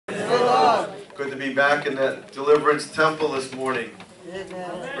Good to be back in that Deliverance temple this morning.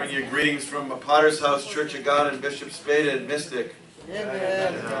 Amen. Bring you greetings from Potter's House Church of God in Bishop Spada and Mystic.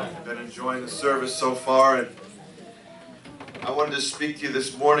 Amen. Been enjoying the service so far, and I wanted to speak to you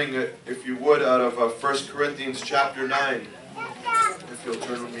this morning, if you would, out of 1 Corinthians chapter 9. If you'll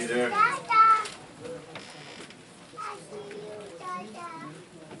turn with me there.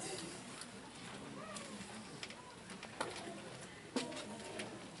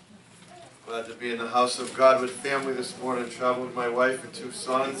 Glad to be in the house of God with family this morning, traveling with my wife and 2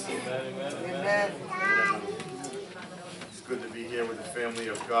 sons. Amen. It's good to be here with the family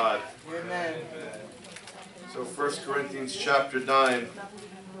of God. Amen. So 1 Corinthians chapter 9,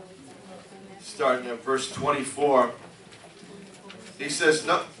 starting at verse 24, he says,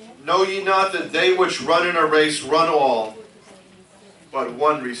 Know ye not that they which run in a race run all, but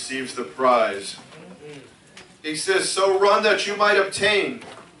one receives the prize? He says, So run that you might obtain.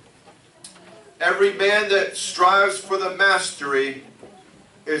 Every man that strives for the mastery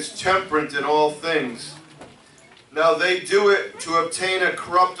is temperate in all things. Now they do it to obtain a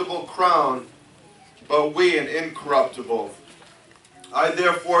corruptible crown, but we an incorruptible. I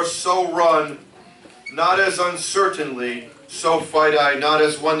therefore so run, not as uncertainly, so fight I, not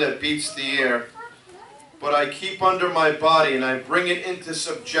as one that beats the air, but I keep under my body, and I bring it into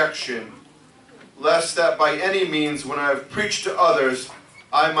subjection, lest that by any means, when I have preached to others,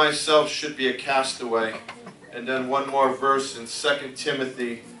 I myself should be a castaway. And then one more verse in 2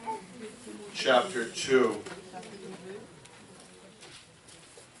 Timothy chapter 2.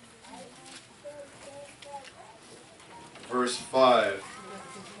 Verse 5.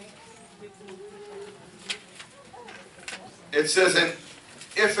 It says, And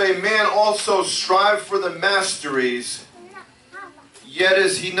if a man also strive for the masteries, yet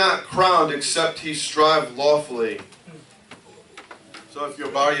is he not crowned, except he strive lawfully. So if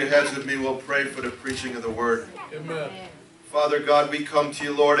you'll bow your heads with me, we'll pray for the preaching of the word. Amen. Father God, we come to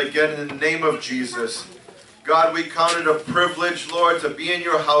you, Lord, again in the name of Jesus. God, we count it a privilege, Lord, to be in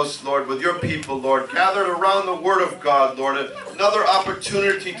your house, Lord, with your people, Lord, gathered around the word of God, Lord. Another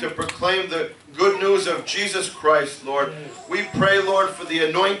opportunity to proclaim the good news of Jesus Christ, Lord. We pray, Lord, for the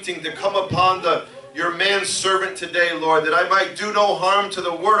anointing to come upon your manservant today, Lord, that I might do no harm to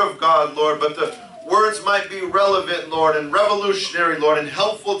the word of God, Lord, but the words might be relevant, Lord, and revolutionary, Lord, and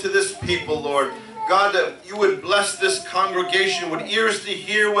helpful to this people, Lord. God, that you would bless this congregation with ears to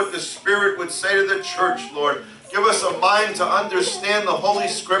hear what the Spirit would say to the church, Lord. Give us a mind to understand the Holy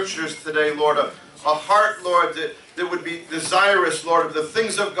Scriptures today, Lord. A heart, Lord, that would be desirous, Lord, of the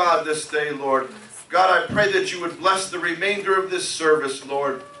things of God this day, Lord. God, I pray that you would bless the remainder of this service,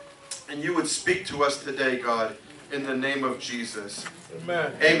 Lord, and you would speak to us today, God, in the name of Jesus.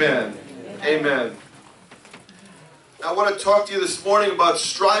 Amen. Amen. Amen. I want to talk to you this morning about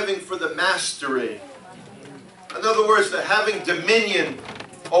striving for the mastery. In other words, the having dominion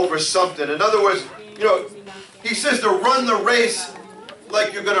over something. In other words, you know, he says to run the race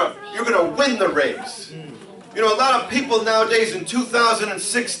like you're gonna win the race. You know, a lot of people nowadays in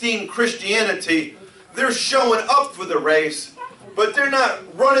 2016 Christianity, they're showing up for the race, but they're not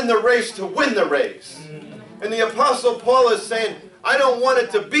running the race to win the race. And the Apostle Paul is saying, I don't want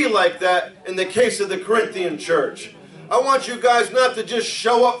it to be like that in the case of the Corinthian church. I want you guys not to just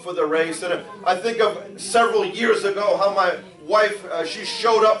show up for the race. And I think of several years ago how my wife, she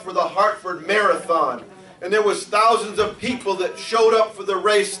showed up for the Hartford Marathon. And there was thousands of people that showed up for the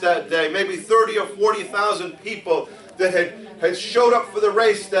race that day. Maybe 30 or 40,000 people that had showed up for the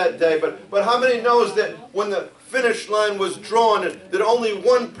race that day. But how many knows that when the finish line was drawn, that only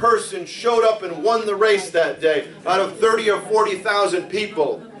one person showed up and won the race that day out of 30 or 40,000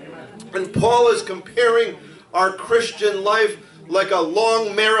 people? And Paul is comparing our Christian life like a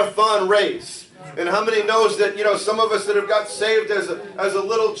long marathon race. And how many knows that, you know, some of us that have got saved as a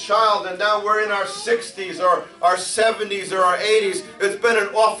little child, and now we're in our 60s or our 70s or our 80s. It's been an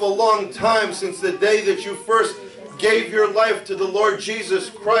awful long time since the day that you first gave your life to the Lord Jesus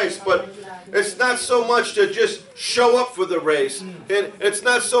Christ. But it's not so much to just show up for the race. And it's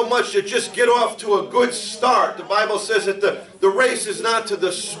not so much to just get off to a good start. The Bible says that the race is not to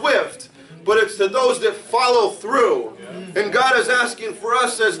the swift, but it's to those that follow through. And God is asking for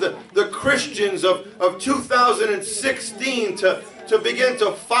us as the Christians of 2016 to begin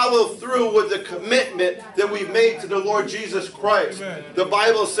to follow through with the commitment that we've made to the Lord Jesus Christ. The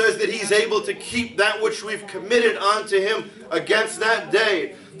Bible says that He's able to keep that which we've committed unto Him against that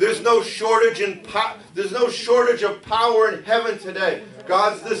day. There's no shortage of power in heaven today.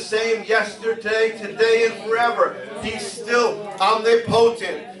 God's the same yesterday, today, and forever. He's still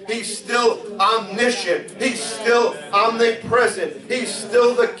omnipotent. He's still omniscient. He's still omnipresent. He's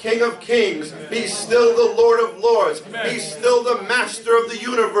still the King of Kings. He's still the Lord of Lords. He's still the Master of the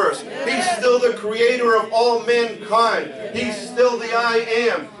universe. He's still the Creator of all mankind. He's still the I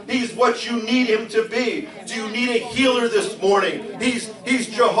Am. He's what you need Him to be. Do you need a healer this morning? He's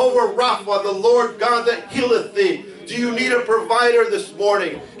Jehovah Rapha, the Lord God that healeth thee. Do you need a provider this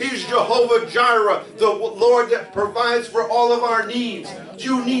morning? He's Jehovah Jireh, the Lord that provides for all of our needs. Do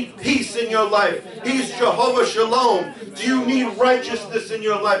you need peace in your life? He's Jehovah Shalom. Do you need righteousness in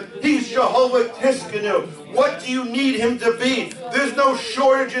your life? He's Jehovah Tiskanu. What do you need Him to be? There's no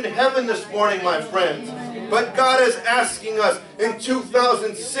shortage in heaven this morning, my friends. But God is asking us in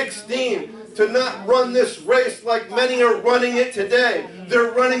 2016 to not run this race like many are running it today.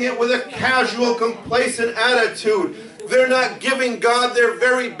 They're running it with a casual, complacent attitude. They're not giving God their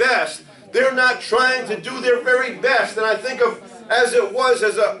very best. They're not trying to do their very best. And I think of as it was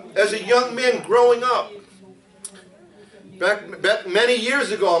as a young man growing up. Back many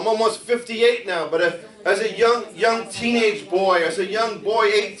years ago, I'm almost 58 now, but as a young teenage boy, as a young boy,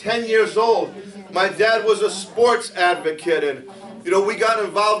 8, 10 years old, my dad was a sports advocate, and we got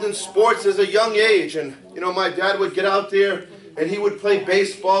involved in sports as a young age, and my dad would get out there and he would play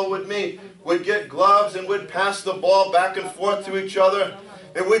baseball with me. We'd get gloves and we'd pass the ball back and forth to each other,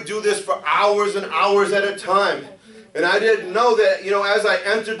 and we'd do this for hours and hours at a time. And I didn't know that, as I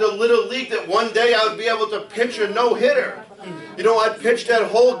entered the Little League, that one day I would be able to pitch a no-hitter. I'd pitch that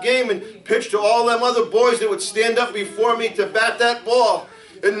whole game and pitch to all them other boys that would stand up before me to bat that ball.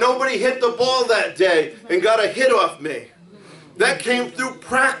 And nobody hit the ball that day and got a hit off me. That came through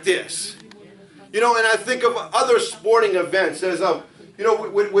practice. And I think of other sporting events as,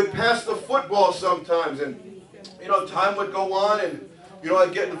 we'd pass the football sometimes, and, time would go on, and,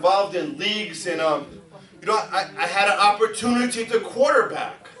 I'd get involved in leagues, and, I had an opportunity to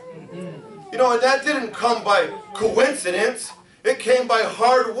quarterback. And that didn't come by coincidence. It came by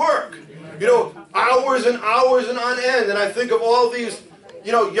hard work. Hours and hours and on end. And I think of all these,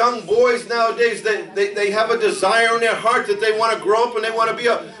 young boys nowadays, they have a desire in their heart that they want to grow up and they want to be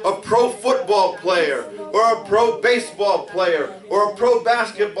a pro football player or a pro baseball player or a pro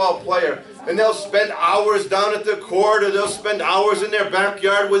basketball player. And they'll spend hours down at the court, or they'll spend hours in their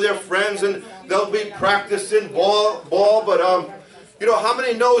backyard with their friends, and they'll be practicing ball. But, how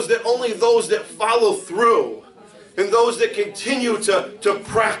many knows that only those that follow through, and those that continue to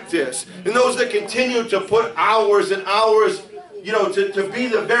practice, and those that continue to put hours and hours, to be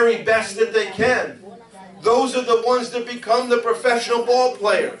the very best that they can, those are the ones that become the professional ball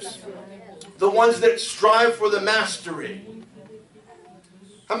players, the ones that strive for the mastery.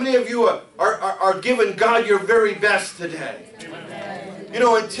 How many of you are giving God your very best today?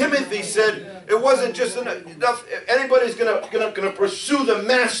 And Timothy said it wasn't just enough. Anybody's gonna pursue the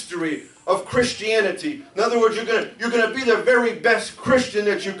mastery of Christianity. In other words, you're gonna be the very best Christian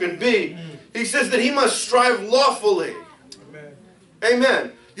that you can be. He says that he must strive lawfully.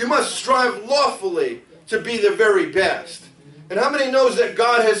 Amen. You must strive lawfully to be the very best. And how many knows that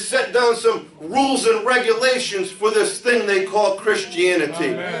God has set down some rules and regulations for this thing they call Christianity?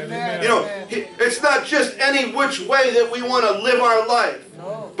 Amen. It's not just any which way that we want to live our life.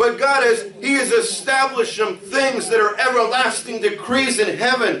 But He has established some things that are everlasting decrees in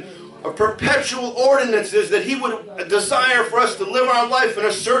heaven, perpetual ordinances that He would desire for us to live our life in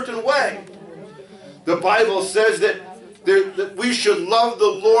a certain way. The Bible says that we should love the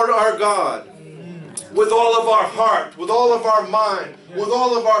Lord our God with all of our heart, with all of our mind, with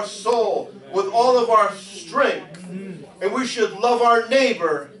all of our soul, with all of our strength. And we should love our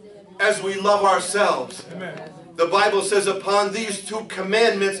neighbor as we love ourselves. Amen. The Bible says upon these two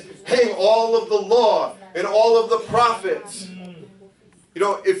commandments hang all of the law and all of the prophets.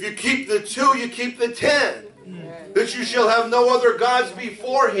 If you keep the 2, you keep the 10. That you shall have no other gods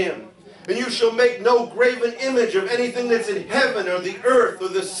before Him. And you shall make no graven image of anything that's in heaven or the earth or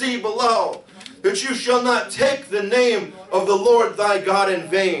the sea below. That you shall not take the name of the Lord thy God in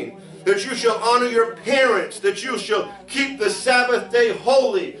vain. That you shall honor your parents. That you shall keep the Sabbath day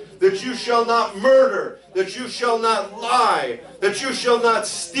holy. That you shall not murder. That you shall not lie. That you shall not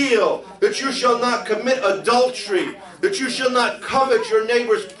steal. That you shall not commit adultery. That you shall not covet your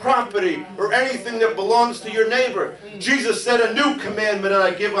neighbor's property or anything that belongs to your neighbor. Jesus said, a new commandment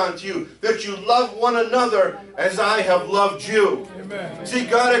I give unto you, that you love one another as I have loved you. Amen. See,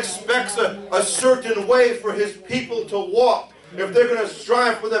 God expects a certain way for His people to walk. If they're going to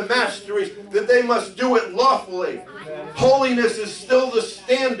strive for the masteries, that they must do it lawfully. Holiness is still the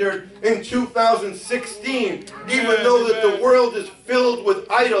standard in 2016, even though that the world is filled with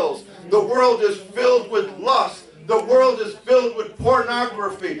idols. The world is filled with lust. The world is filled with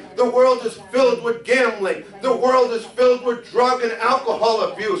pornography. The world is filled with gambling. The world is filled with drug and alcohol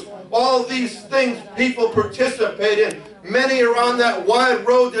abuse. All these things people participate in. Many are on that wide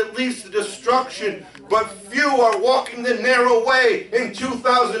road that leads to destruction, but few are walking the narrow way in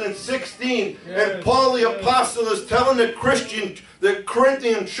 2016. And Paul the Apostle is telling the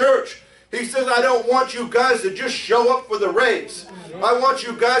Corinthian church, he says, I don't want you guys to just show up for the race. I want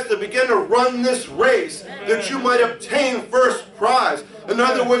you guys to begin to run this race that you might obtain first prize. In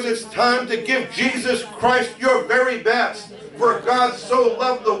other words, it's time to give Jesus Christ your very best. For God so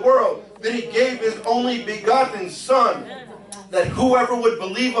loved the world that he gave his only begotten Son, that whoever would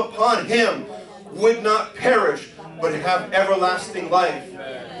believe upon him would not perish, but have everlasting life.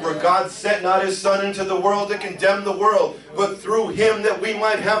 For God sent not his Son into the world to condemn the world, but through him that we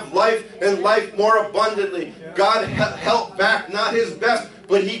might have life, and life more abundantly. God held back not his best,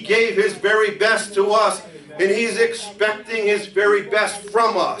 but he gave his very best to us. And he's expecting his very best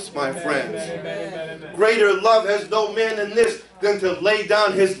from us, my friends. Greater love has no man than this, than to lay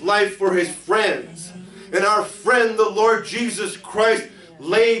down his life for his friends. And our friend, the Lord Jesus Christ,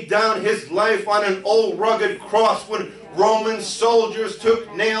 laid down his life on an old rugged cross when Roman soldiers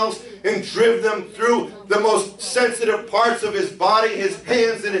took nails and drove them through the most sensitive parts of his body, his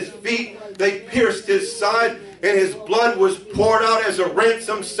hands and his feet. They pierced his side, and his blood was poured out as a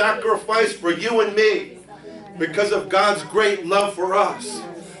ransom sacrifice for you and me. Because of God's great love for us,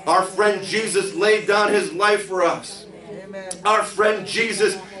 our friend Jesus laid down his life for us. Amen. Our friend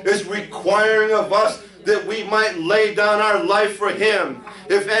Jesus is requiring of us that we might lay down our life for him.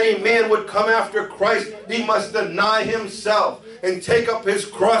 If any man would come after Christ, he must deny himself and take up his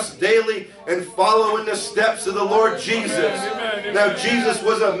cross daily and follow in the steps of the Lord Jesus. Now, Jesus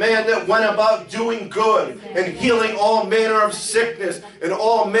was a man that went about doing good and healing all manner of sickness and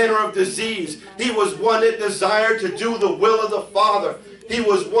all manner of disease. He was one that desired to do the will of the Father. He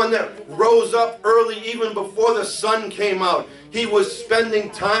was one that rose up early even before the sun came out. He was spending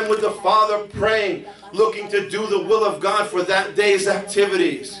time with the Father praying, looking to do the will of God for that day's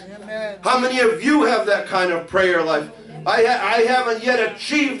activities. Amen. How many of you have that kind of prayer life? I haven't yet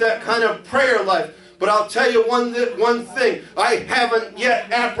achieved that kind of prayer life. But I'll tell you one thing. I haven't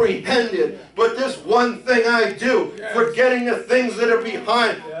yet apprehended. But this one thing I do, forgetting the things that are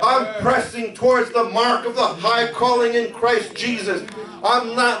behind. I'm pressing towards the mark of the high calling in Christ Jesus.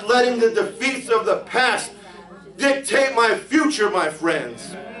 I'm not letting the defeats of the past dictate my future, my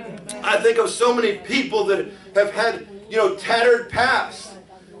friends. I think of so many people that have had, tattered pasts.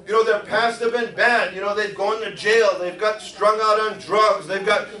 Their past have been bad. They've gone to jail. They've got strung out on drugs. They've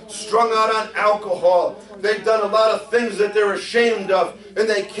got strung out on alcohol. They've done a lot of things that they're ashamed of, and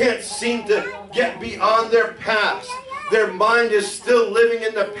they can't seem to get beyond their past. Their mind is still living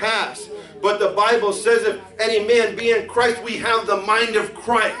in the past. But the Bible says if any man be in Christ, we have the mind of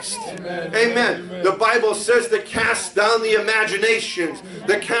Christ. Amen. Amen. Amen. The Bible says to cast down the imaginations,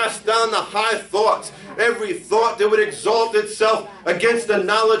 to cast down the high thoughts. Every thought that would exalt itself against the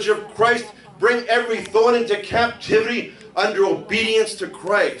knowledge of Christ, bring every thought into captivity under obedience to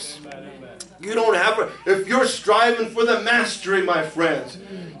Christ. You don't have if you're striving for the mastery, my friends,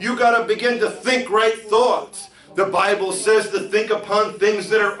 you got to begin to think right thoughts. The Bible says to think upon things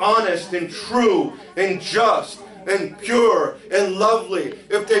that are honest and true and just and pure and lovely.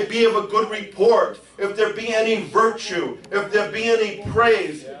 If there be of a good report, if there be any virtue, if there be any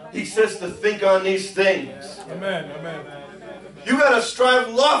praise, he says to think on these things. Amen. Amen. You got to strive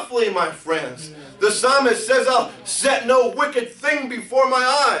lawfully, my friends. The psalmist says, I'll set no wicked thing before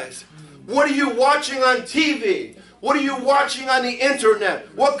my eyes. What are you watching on TV? What are you watching on the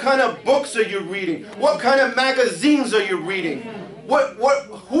internet? What kind of books are you reading? What kind of magazines are you reading?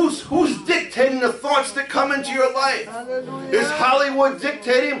 Who's dictating the thoughts that come into your life? Hallelujah. Is Hollywood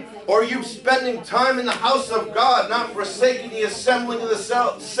dictating? Or are you spending time in the house of God, not forsaking the assembling of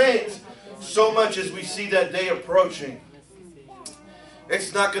the saints? So much as we see that day approaching.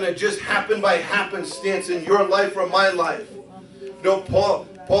 It's not going to just happen by happenstance in your life or my life.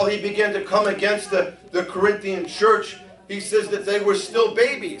 Paul, he began to come against the Corinthian church. He says that they were still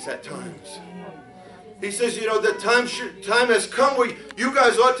babies at times. He says, the time has come where you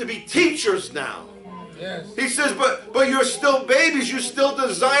guys ought to be teachers now. Yes. He says, but you're still babies. You still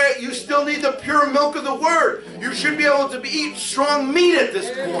need the pure milk of the word. You should be able to eat strong meat at this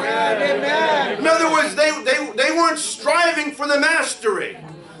point. Amen. In other words, they weren't striving for the mastery.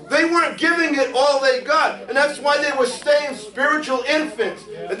 They weren't giving it all they got. And that's why they were staying spiritual infants.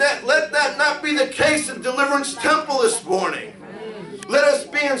 And let that not be the case in Deliverance Temple this morning. Let us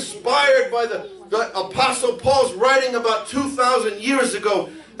be inspired by the Apostle Paul's writing about 2,000 years ago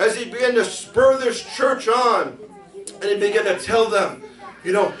as he began to spur this church on. And he began to tell them,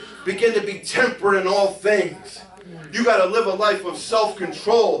 begin to be temperate in all things. You got to live a life of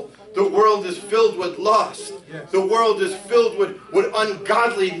self-control. The world is filled with lust. The world is filled with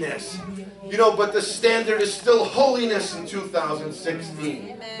ungodliness. But the standard is still holiness in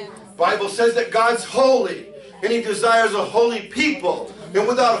 2016. Bible says that God's holy, and he desires a holy people. And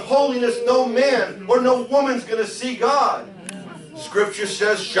without holiness, no man or no woman's going to see God. Scripture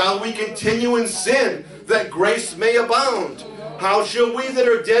says, shall we continue in sin, that grace may abound? How shall we that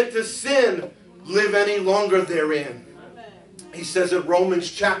are dead to sin live any longer therein? He says in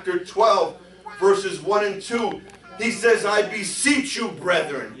Romans chapter 12, verses 1 and 2, he says, I beseech you,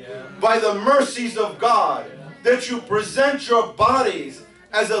 brethren, by the mercies of God, that you present your bodies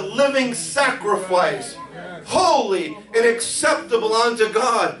as a living sacrifice, holy and acceptable unto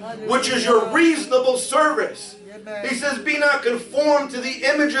God, which is your reasonable service. He says, be not conformed to the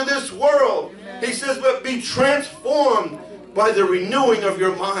image of this world. He says, but be transformed by the renewing of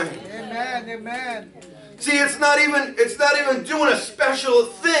your mind. Amen, amen. See, it's not even doing a special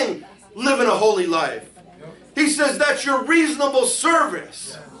thing, living a holy life. He says that's your reasonable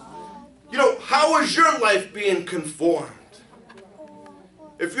service. How is your life being conformed?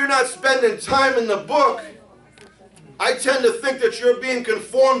 If you're not spending time in the book, I tend to think that you're being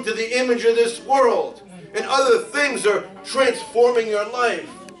conformed to the image of this world, and other things are transforming your life.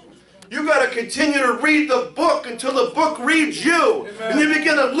 You got to continue to read the book until the book reads you. Amen. And you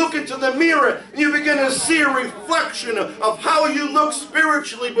begin to look into the mirror, and you begin to see a reflection of how you look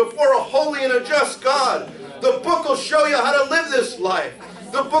spiritually before a holy and a just God. The book will show you how to live this life.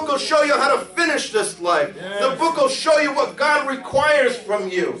 The book will show you how to finish this life. Yes. The book will show you what God requires from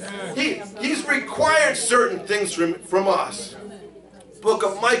you. Yes. He's required certain things from us. Book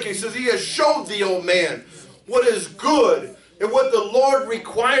of Micah says, he has showed thee, O man, what is good and what the Lord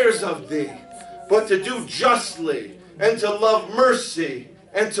requires of thee, but to do justly and to love mercy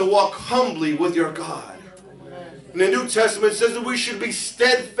and to walk humbly with your God. In the New Testament it says that we should be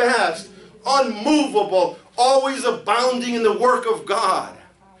steadfast, unmovable, always abounding in the work of God.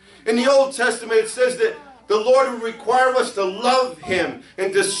 In the Old Testament it says that the Lord would require us to love him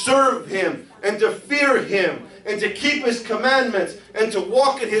and to serve him and to fear him and to keep his commandments and to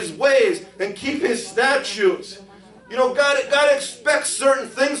walk in his ways and keep his statutes. God expects certain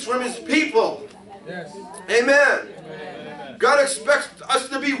things from his people. Yes. Amen. Amen. God expects us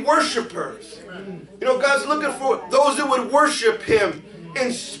to be worshipers. God's looking for those that would worship him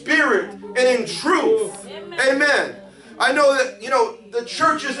in spirit and in truth. Amen. I know that, the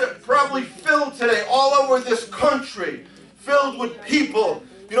churches are probably filled today all over this country, filled with people.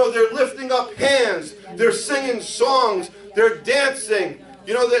 They're lifting up hands. They're singing songs. They're dancing.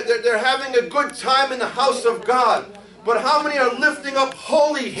 They're having a good time in the house of God. But how many are lifting up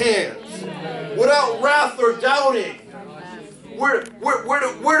holy hands without wrath or doubting? We're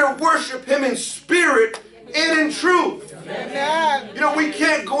to worship him in spirit and in truth. Amen. We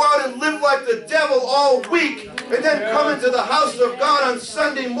can't go out and live like the devil all week and then come into the house of God on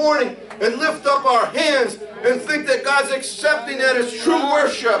Sunday morning and lift up our hands and think that God's accepting that as true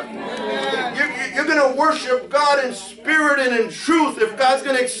worship. You're going to worship God in spirit and in truth if God's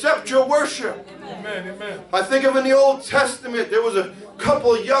going to accept your worship. Amen. I think of in the Old Testament, there was a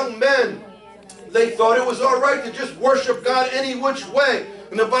couple of young men. They thought it was all right to just worship God any which way.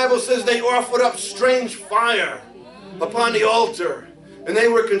 And the Bible says they offered up strange fire upon the altar. And they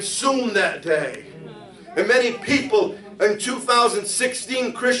were consumed that day. And many people in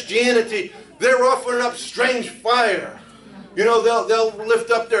 2016 Christianity, they're offering up strange fire. They'll lift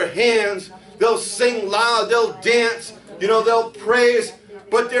up their hands. They'll sing loud. They'll dance. They'll praise.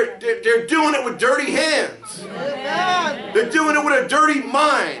 But they're doing it with dirty hands. Amen. They're doing it with a dirty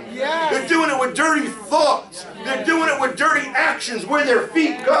mind. Yes. They're doing it with dirty thoughts. They're doing it with dirty actions, where their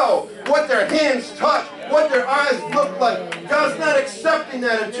feet go, what their hands touch, what their eyes look like. God's not accepting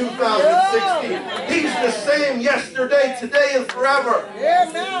that in 2016. He's the same yesterday, today, and forever.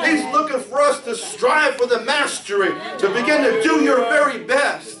 Amen. He's looking for us to strive for the mastery, to begin to do your very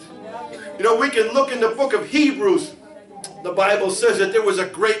best. We can look in the book of Hebrews. The Bible says that there was a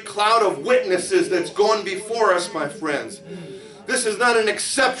great cloud of witnesses that's gone before us, my friends. This is not an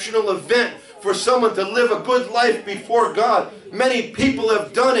exceptional event for someone to live a good life before God. Many people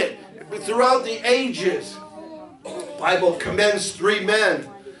have done it throughout the ages. The Bible commends three men.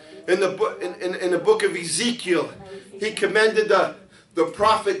 In the book of Ezekiel, he commended the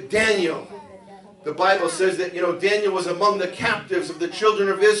prophet Daniel. The Bible says that, Daniel was among the captives of the children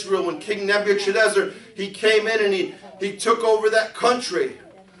of Israel when King Nebuchadnezzar, he came in and he took over that country.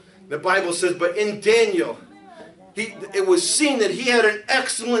 The Bible says, but in Daniel, it was seen that he had an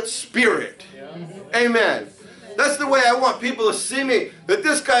excellent spirit. Amen. That's the way I want people to see me. That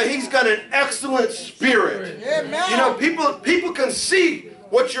this guy, he's got an excellent spirit. You know, people can see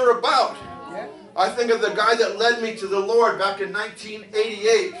what you're about. I think of the guy that led me to the Lord back in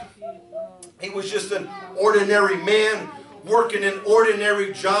 1988. He was just an ordinary man working an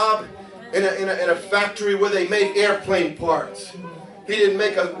ordinary job in a factory where they made airplane parts. He didn't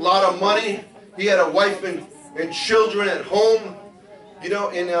make a lot of money. He had a wife and children at home. You know,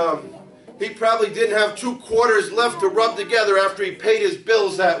 and he probably didn't have 2 quarters left to rub together after he paid his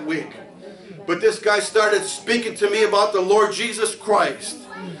bills that week. But this guy started speaking to me about the Lord Jesus Christ.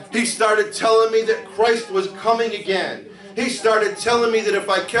 He started telling me that Christ was coming again. He started telling me that if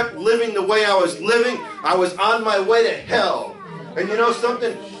I kept living the way I was living, I was on my way to hell. And you know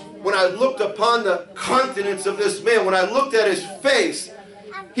something? When I looked upon the countenance of this man, when I looked at his face,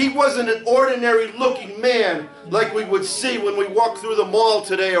 he wasn't an ordinary looking man like we would see when we walk through the mall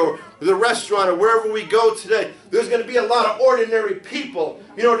today or the restaurant or wherever we go today. There's going to be a lot of ordinary people.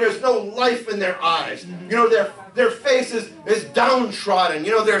 You know, there's no life in their eyes. You know, their face is downtrodden.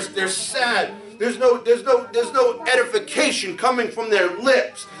 You know, they're sad. There's no edification coming from their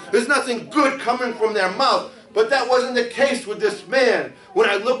lips. There's nothing good coming from their mouth. But that wasn't the case with this man. When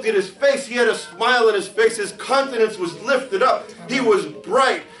I looked at his face, he had a smile on his face. His countenance was lifted up. He was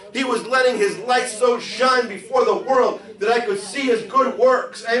bright. He was letting his light so shine before the world that I could see his good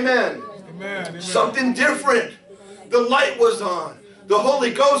works. Amen. Amen. Something different. The light was on. The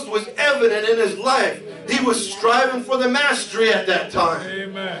Holy Ghost was evident in his life. He was striving for the mastery at that time.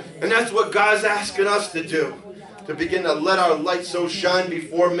 Amen. And that's what God's asking us to do. To begin to let our light so shine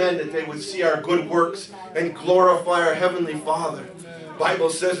before men that they would see our good works and glorify our Heavenly Father. The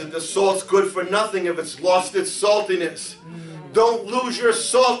Bible says that the salt's good for nothing if it's lost its saltiness. Don't lose your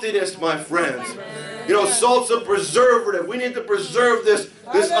saltiness, my friends. You know, salt's a preservative. We need to preserve this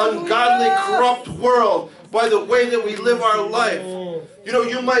ungodly, corrupt world by the way that we live our life. You know,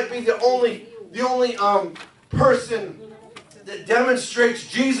 you might be the only person that demonstrates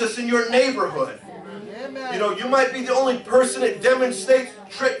Jesus in your neighborhood. You know, you might be the only person that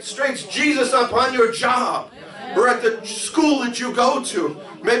demonstrates Jesus upon your job or at the school that you go to.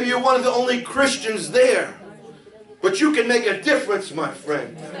 Maybe you're one of the only Christians there. But you can make a difference, my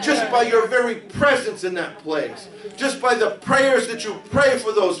friend, just by your very presence in that place. Just by the prayers that you pray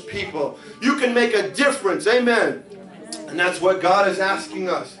for those people. You can make a difference. Amen. And that's what God is asking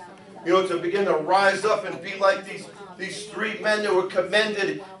us. You know, to begin to rise up and be like these 3 men that were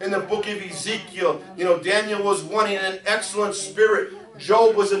commended in the book of Ezekiel. You know, Daniel was one in an excellent spirit.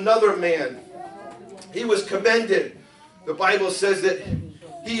 Job was another man. He was commended. The Bible says that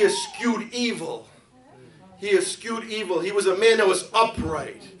he eschewed evil. He eschewed evil. He was a man that was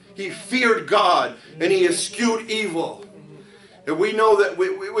upright. He feared God and he eschewed evil. And we know that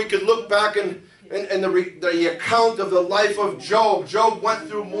we could look back and the account of the life of Job. Job went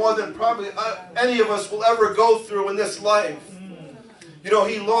through more than probably any of us will ever go through in this life. You know,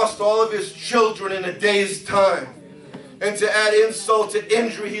 he lost all of his children in a day's time. And to add insult to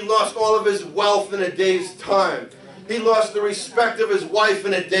injury, he lost all of his wealth in a day's time. He lost the respect of his wife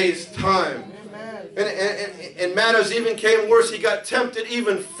in a day's time. And matters even came worse. He got tempted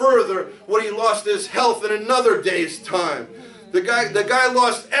even further when he lost his health in another day's time. The guy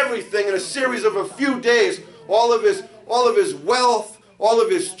lost everything in a series of a few days. All of his wealth, all of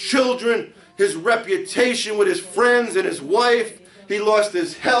his children, his reputation with his friends and his wife. He lost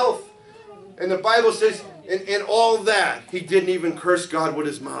his health. And the Bible says in all that, he didn't even curse God with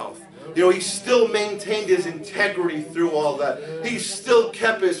his mouth. You know, he still maintained his integrity through all that. He still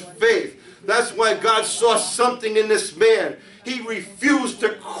kept his faith. That's why God saw something in this man. He refused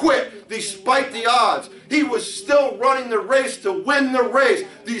to quit despite the odds. He was still running the race to win the race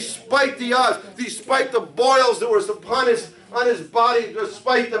despite the odds, despite the boils that were on his body,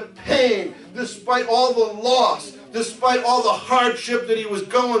 despite the pain, despite all the loss, despite all the hardship that he was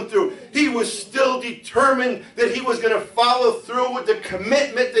going through. He was still determined that he was going to follow through with the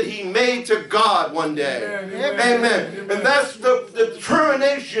commitment that he made to God one day. Amen. Amen. And that's the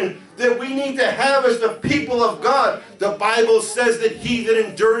determination that we need to have as the people of God. The Bible says that he that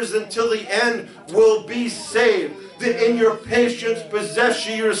endures until the end will be saved. That in your patience possess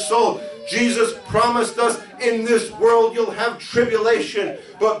ye your soul. Jesus promised us, in this world you'll have tribulation,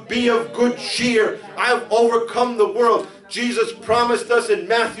 but be of good cheer. I have overcome the world. Jesus promised us in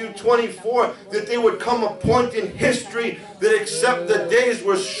Matthew 24 that there would come a point in history that except the days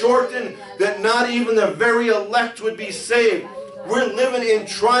were shortened, that not even the very elect would be saved. We're living in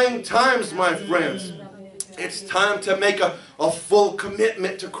trying times, my friends. It's time to make a full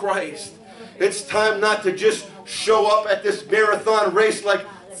commitment to Christ. It's time not to just show up at this marathon race like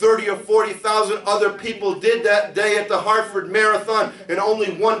 30 or 40,000 other people did that day at the Hartford Marathon, and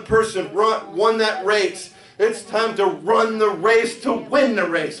only one person won that race. It's time to run the race to win the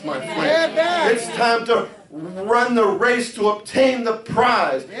race, my friend. It's time to run the race to obtain the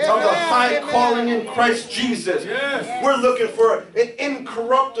prize of the high calling in Christ Jesus. We're looking for an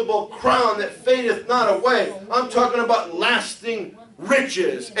incorruptible crown that fadeth not away. I'm talking about lasting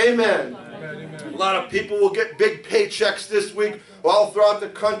riches. Amen. A lot of people will get big paychecks this week all throughout the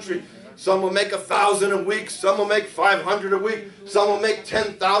country. Some will make 1,000 a week. Some will make 500 a week. Some will make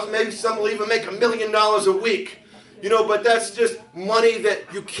 10,000. Maybe some will even make $1 million a week. You know, but that's just money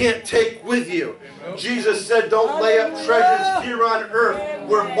that you can't take with you. Jesus said, don't lay up treasures here on earth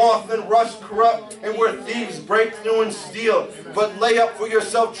where moth and rust corrupt and where thieves break through and steal. But lay up for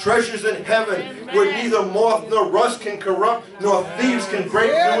yourself treasures in heaven where neither moth nor rust can corrupt nor thieves can break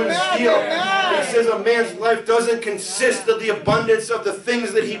through and steal. He says a man's life doesn't consist of the abundance of the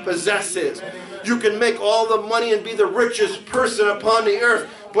things that he possesses. You can make all the money and be the richest person upon the earth,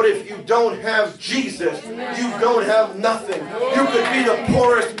 but if you don't have Jesus, you don't have nothing. You could be the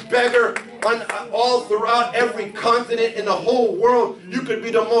poorest beggar all throughout every continent in the whole world. You could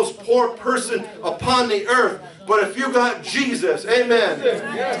be the most poor person upon the earth. But if you got Jesus, amen.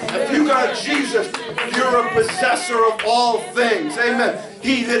 If you got Jesus, you're a possessor of all things. Amen.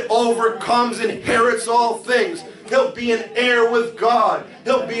 He that overcomes inherits all things. He'll be an heir with God.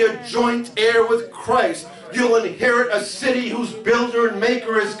 He'll be a joint heir with Christ. You'll inherit a city whose builder and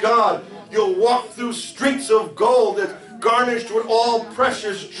maker is God. You'll walk through streets of gold that's garnished with all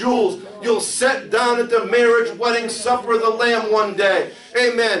precious jewels. You'll sit down at the marriage wedding supper of the Lamb one day.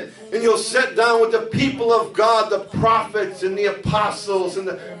 Amen. And you'll sit down with the people of God, the prophets and the apostles and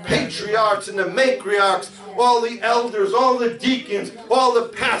the patriarchs and the matriarchs, all the elders, all the deacons, all the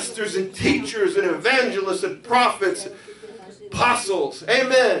pastors and teachers and evangelists and prophets, apostles.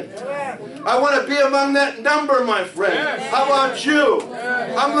 Amen. I want to be among that number, my friend. How about you?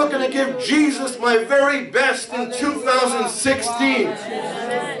 I'm looking to give Jesus my very best in 2016.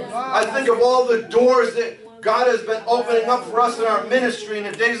 I think of all the doors that God has been opening up for us in our ministry. In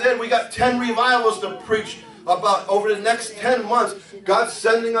the days ahead, we got 10 revivals to preach about over the next 10 months. God's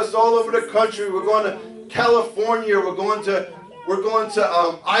sending us all over the country. We're going to California. We're going to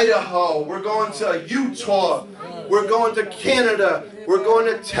Idaho. We're going to Utah. We're going to Canada. We're going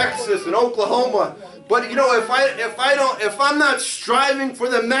to Texas and Oklahoma. But you know, if I'm not striving for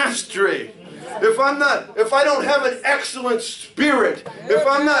the mastery, if I don't have an excellent spirit, if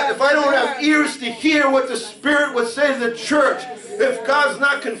I don't have ears to hear what the Spirit would say to the church, if God's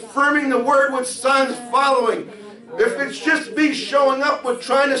not confirming the word with signs following, if it's just me showing up with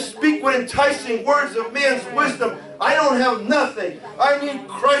trying to speak with enticing words of man's wisdom, I don't have nothing. I need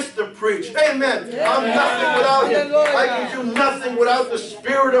Christ to preach. Amen. I'm nothing without Him. I can do nothing without the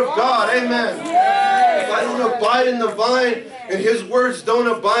Spirit of God. Amen. If I don't abide in the vine and His words don't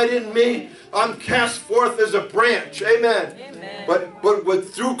abide in me, I'm cast forth as a branch. Amen. But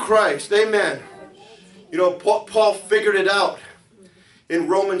through Christ. Amen. You know, Paul figured it out in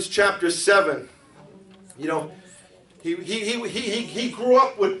Romans chapter 7. You know, he grew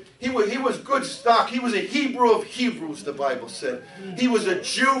up with, he was good stock. He was a Hebrew of Hebrews, the Bible said. He was a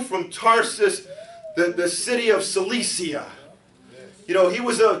Jew from Tarsus, the city of Cilicia. You know, he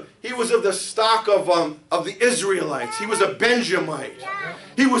was of the stock of the Israelites. He was a Benjamite.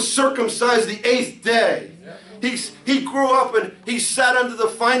 He was circumcised the 8th day. He grew up and he sat under the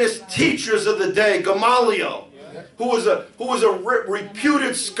finest teachers of the day, Gamaliel, who was a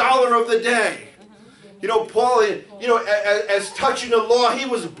reputed scholar of the day. You know, Paul, you know, as touching the law, he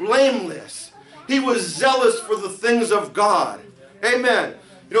was blameless. He was zealous for the things of God. Amen.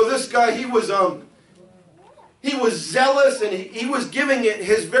 You know, this guy, he was zealous, and he was giving it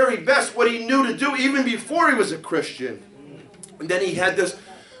his very best, what he knew to do, even before he was a Christian. And then he had this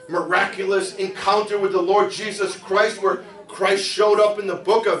miraculous encounter with the Lord Jesus Christ, where Christ showed up in the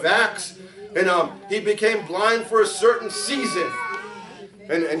book of Acts, and he became blind for a certain season.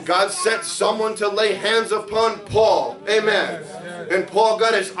 And God sent someone to lay hands upon Paul. Amen. And Paul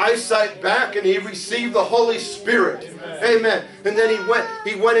got his eyesight back and he received the Holy Spirit. Amen. And then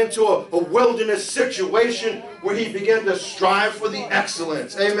he went into a wilderness situation where he began to strive for the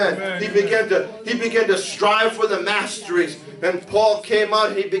excellence. Amen. He began to strive for the masteries. And Paul came out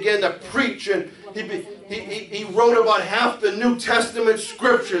and he began to preach, and he wrote about half the New Testament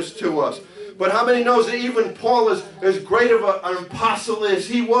scriptures to us. But how many knows that even Paul, as great of an apostle as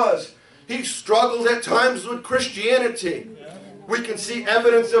he was, he struggled at times with Christianity. We can see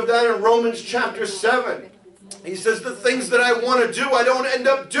evidence of that in Romans chapter 7. He says, the things that I want to do, I don't end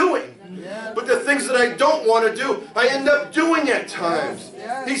up doing. But the things that I don't want to do, I end up doing at times.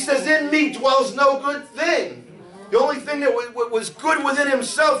 He says, in me dwells no good thing. The only thing that was good within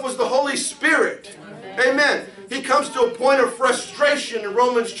himself was the Holy Spirit. Amen. He comes to a point of frustration in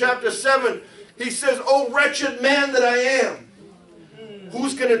Romans chapter 7. He says, oh wretched man that I am,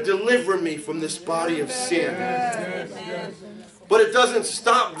 who's going to deliver me from this body of sin? But it doesn't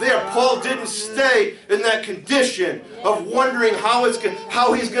stop there. Paul didn't stay in that condition of wondering how he's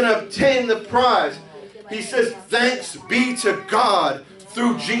going to obtain the prize. He says, thanks be to God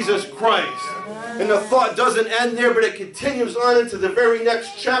through Jesus Christ. And the thought doesn't end there, but it continues on into the very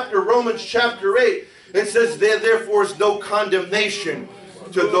next chapter, Romans chapter 8. It says, there therefore is no condemnation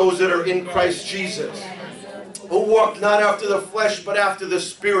to those that are in Christ Jesus, who walk not after the flesh, but after the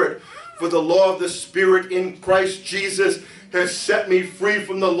Spirit. For the law of the Spirit in Christ Jesus has set me free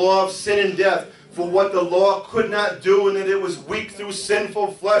from the law of sin and death. For what the law could not do, and that it was weak through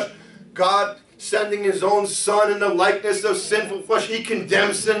sinful flesh, God sending his own Son in the likeness of sinful flesh, he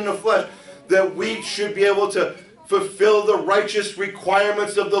condemned sin in the flesh, that we should be able to fulfill the righteous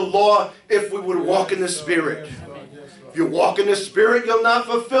requirements of the law if we would walk in the Spirit. If you walk in the Spirit, you'll not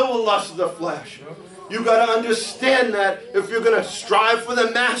fulfill the lust of the flesh. You've got to understand that if you're going to strive for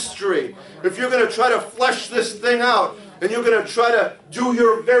the mastery, if you're going to try to flesh this thing out, and you're going to try to do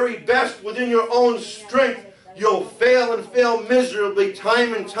your very best within your own strength, you'll fail and fail miserably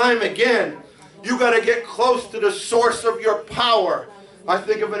time and time again. You've got to get close to the source of your power. I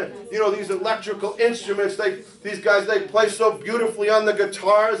think of it, you know, these electrical instruments. These guys, they play so beautifully on the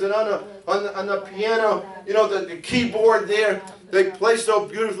guitars and on the piano. You know, the keyboard there, they play so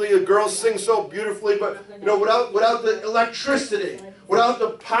beautifully. The girls sing so beautifully. But you know, without the electricity, without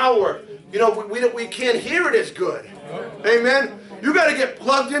the power, you know, we can't hear it as good. Amen. You got to get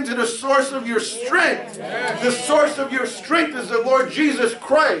plugged into the source of your strength. The source of your strength is the Lord Jesus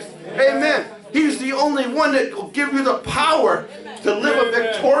Christ. Amen. He's the only one that will give you the power to live a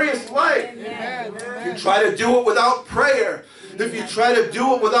victorious life. If you try to do it without prayer, if you try to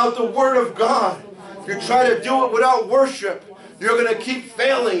do it without the Word of God, if you try to do it without worship, you're going to keep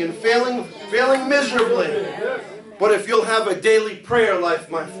failing and failing miserably. But if you'll have a daily prayer life,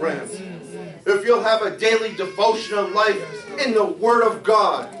 my friends, if you'll have a daily devotional life in the Word of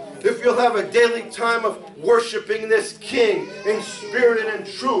God, if you'll have a daily time of worshiping this King in spirit and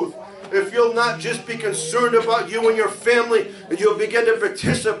in truth, if you'll not just be concerned about you and your family, and you'll begin to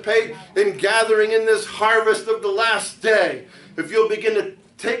participate in gathering in this harvest of the last day, if you'll begin to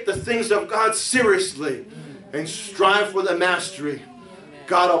take the things of God seriously and strive for the mastery,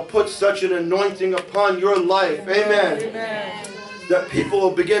 God will put such an anointing upon your life, amen, that people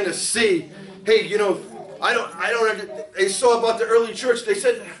will begin to see, hey, you know, they saw about the early church, they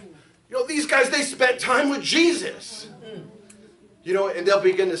said, you know, these guys, they spent time with Jesus. You know, and they'll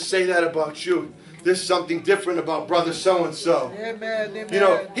begin to say that about you. There's something different about brother so-and-so. You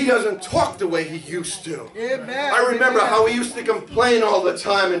know, he doesn't talk the way he used to. I remember how he used to complain all the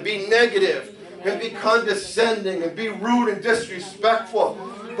time and be negative and be condescending and be rude and disrespectful.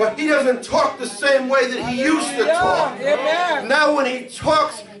 But he doesn't talk the same way that he used to talk. Now when he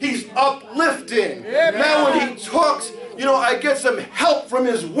talks, he's uplifting. Now when he talks, you know, I get some help from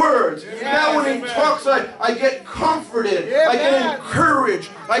his words. Now when he talks, I get comforted. I get encouraged.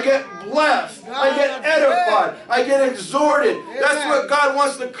 I get blessed. I get edified. I get exhorted. That's what God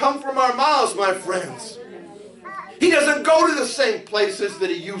wants to come from our mouths, my friends. He doesn't go to the same places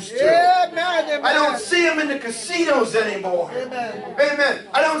that he used to. I don't see him in the casinos anymore. Amen.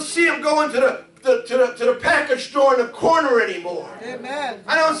 I don't see him going to the package store in the corner anymore.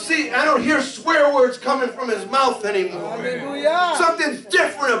 I don't hear swear words coming from his mouth anymore. Something's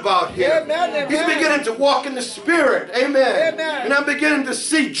different about him. He's beginning to walk in the Spirit. Amen. And I'm beginning to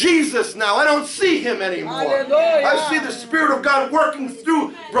see Jesus now. I don't see him anymore. I see the Spirit of God working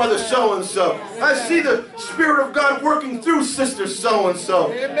through brother so-and-so. I see the Spirit of God working through sister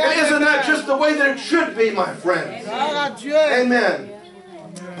so-and-so. And isn't that just the way that it should be, my friends? Amen.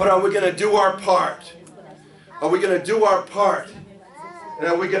 But are we going to do our part? Are we going to do our part? And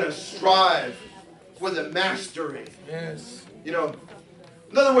are we going to strive for the mastery? You know,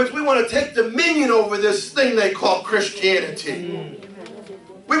 in other words, we want to take dominion over this thing they call Christianity.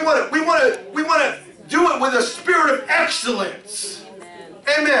 We want to do it with a spirit of excellence.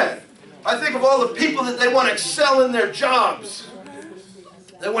 Amen. I think of all the people that they want to excel in their jobs.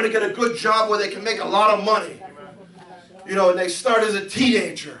 They want to get a good job where they can make a lot of money. You know, and they start as a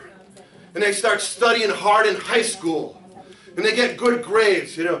teenager, and they start studying hard in high school, and they get good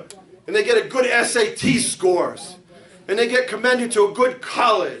grades, you know, and they get a good SAT scores, and they get commended to a good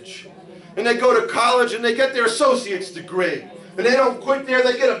college, and they go to college and they get their associate's degree, And they don't quit there,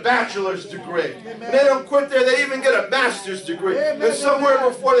 they get a bachelor's degree. And they don't quit there, they even get a master's degree. And somewhere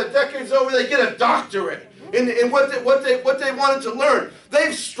before the decade's over, they get a doctorate in what they wanted to learn.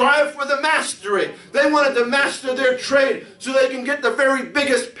 They've strived for the mastery. They wanted to master their trade so they can get the very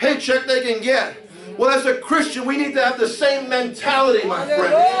biggest paycheck they can get. Well, as a Christian, we need to have the same mentality, my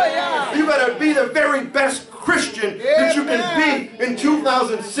friend. You better be the very best Christian that you can be in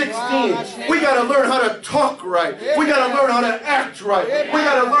 2016. We got to learn how to talk right. We got to learn how to act right. We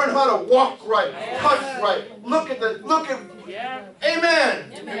got to learn how to walk right, touch right.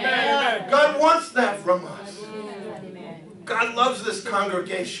 Amen. Amen. God wants that from us. God loves this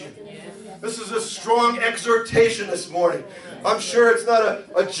congregation. This is a strong exhortation this morning. I'm sure it's not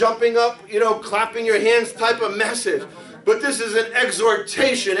a jumping up, clapping your hands type of message. But this is an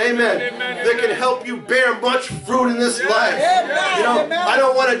exhortation, amen, that can help you bear much fruit in this life. I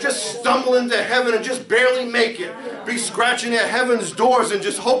don't want to just stumble into heaven and just barely make it. Be scratching at heaven's doors and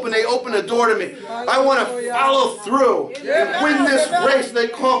just hoping they open the door to me. I want to follow through and win this race they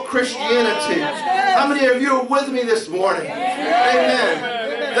call Christianity. How many of you are with me this morning? Amen.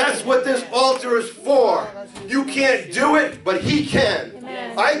 That's what this altar is for. You can't do it, but He can.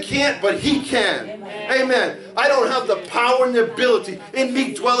 I can't, but He can. Amen. I don't have the power and the ability. In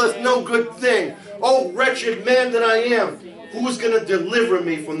me dwelleth no good thing. Oh, wretched man that I am. Who's going to deliver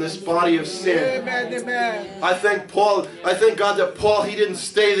me from this body of sin? I thank God that Paul, he didn't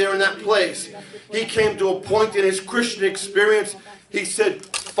stay there in that place. He came to a point in his Christian experience. He said,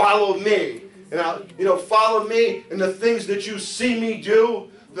 follow me. And follow me in the things that you see me do,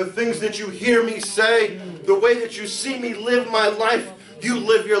 the things that you hear me say, the way that you see me live my life. You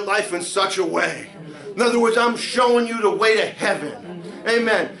live your life in such a way. In other words, I'm showing you the way to heaven.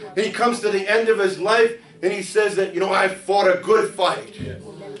 Amen. And he comes to the end of his life and he says that, I've fought a good fight.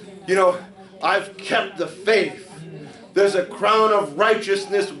 I've kept the faith. There's a crown of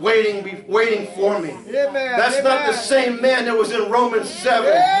righteousness waiting for me. That's not the same man that was in Romans 7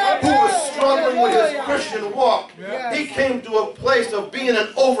 who was struggling with his Christian walk. He came to a place of being an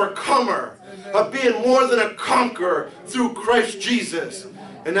overcomer, of being more than a conqueror through Christ Jesus.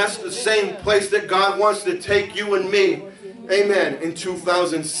 And that's the same place that God wants to take you and me. Amen. In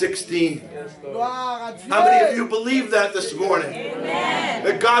 2016. How many of you believe that this morning? Amen.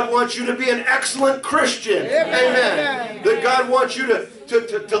 That God wants you to be an excellent Christian. Amen. That God wants you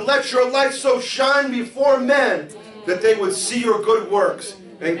to let your light so shine before men that they would see your good works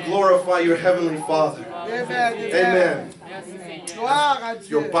and glorify your Heavenly Father. Amen.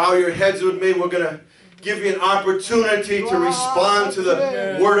 You'll bow your heads with me. We're going to give you an opportunity to respond to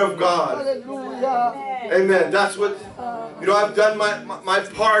the Word of God. Amen. That's what, I've done my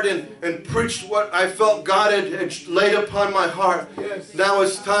part and preached what I felt God had laid upon my heart. Now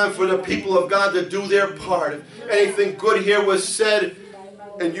it's time for the people of God to do their part. If anything good here was said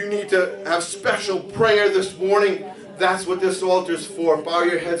and you need to have special prayer this morning, that's what this altar is for. Bow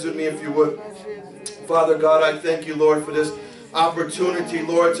your heads with me if you would. Father God, I thank you, Lord, for this opportunity,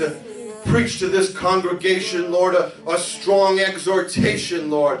 Lord, to preach to this congregation, Lord, a strong exhortation,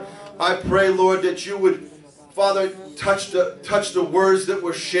 Lord. I pray, Lord, that you would, Father, touch the words that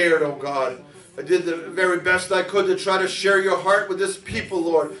were shared, oh God. I did the very best I could to try to share your heart with this people,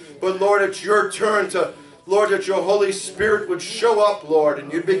 Lord. But Lord, it's your turn to, Lord, that your Holy Spirit would show up, Lord,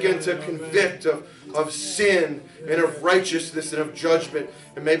 and you begin to convict of sin and of righteousness and of judgment.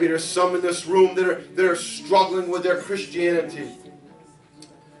 And maybe there's some in this room that are struggling with their Christianity.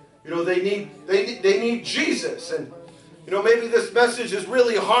 They need Jesus, and maybe this message is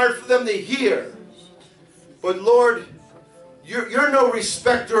really hard for them to hear. But Lord, you're no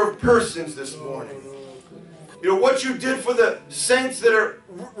respecter of persons this morning. What you did for the saints that are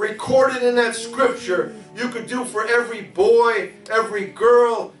recorded in that scripture, you could do for every boy, every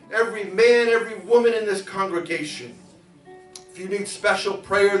girl, every man, every woman in this congregation. If you need special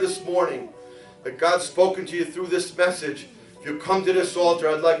prayer this morning, that God's spoken to you through this message, if you come to this altar,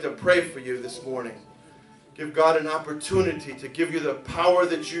 I'd like to pray for you this morning. Give God an opportunity to give you the power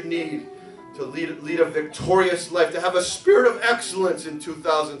that you need to lead a victorious life, to have a spirit of excellence in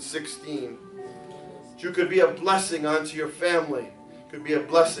 2016. That you could be a blessing onto your family, could be a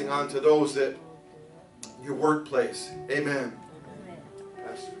blessing onto those that your workplace. Amen.